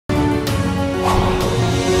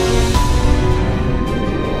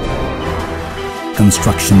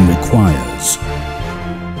construction requires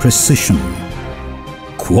precision,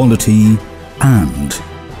 quality and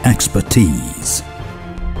expertise.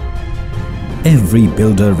 Every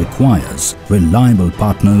builder requires reliable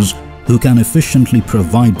partners who can efficiently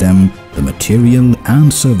provide them the material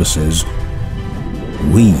and services.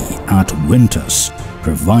 We at winntus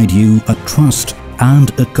provide you a trust and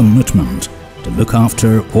a commitment to look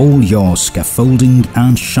after all your scaffolding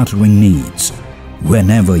and shuttering needs,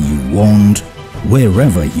 whenever you want,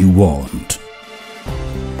 wherever you want.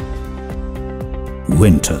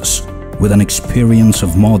 winntus, with an experience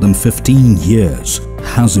of more than 15 years,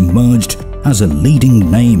 has emerged as a leading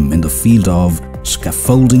name in the field of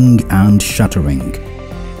scaffolding and shuttering.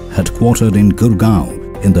 Headquartered in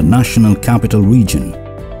Gurugram in the National Capital Region,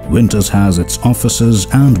 winntus has its offices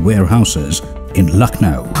and warehouses in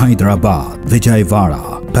Lucknow, Hyderabad,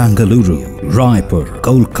 Vijayawada, Bengaluru, Raipur,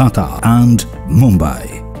 Kolkata and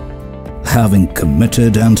Mumbai. Having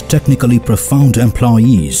committed and technically profound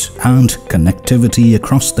employees and connectivity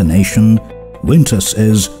across the nation, winntus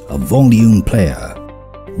is a volume player.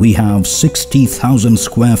 We have 60,000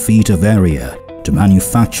 square feet of area to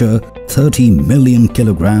manufacture 30 million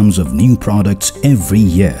kilograms of new products every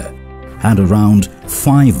year and around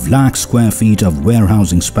 5 lakh square feet of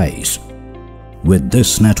warehousing space. With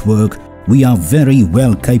this network, we are very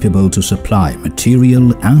well capable to supply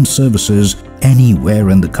material and services anywhere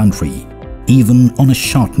in the country, even on a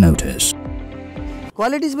short notice.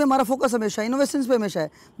 Qualities में हमारा focus हमेशा innovations पे हमेशा है,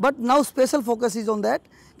 but now special focus is on that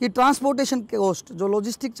कि transportation cost, जो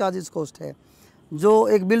logistic charges cost है, जो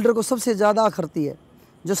एक बिल्डर को सबसे ज़्यादा खर्ची है,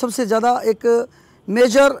 जो सबसे ज़्यादा एक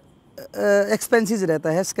मेजर एक्सपेंसेस रहता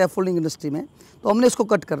है स्कैफोल्डिंग इंडस्ट्री में, तो हमने इसको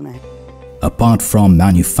कट करना है. Apart from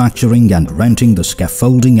manufacturing and renting the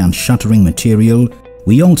scaffolding and shuttering material,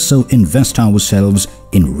 we also invest ourselves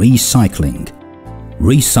in recycling.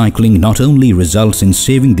 Recycling not only results in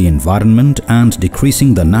saving the environment and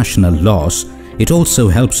decreasing the national loss, it also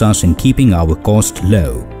helps us in keeping our cost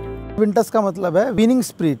low. winntus का मतलब है winning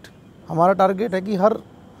spirit. हमारा target है कि हर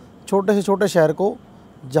छोटे से छोटे शहर को,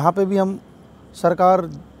 जहाँ पे भी हम सरकार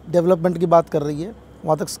डेवलपमेंट की बात कर रही है,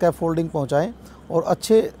 वहाँ तक स्कैफोल्डिंग पहुँचाएँ और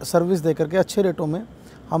अच्छे सर्विस दे करके अच्छे रेटों में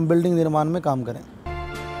हम बिल्डिंग निर्माण में काम करें.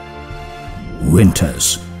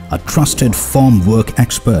 winntus, a trusted formwork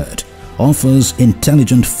expert, offers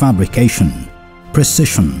intelligent fabrication,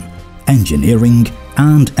 precision, engineering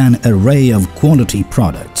and an array of quality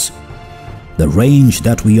products. The range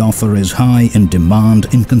that we offer is high in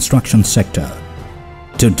demand in construction sector.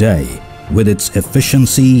 Today, with its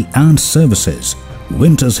efficiency and services,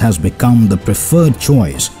 winntus has become the preferred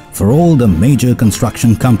choice for all the major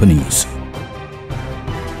construction companies.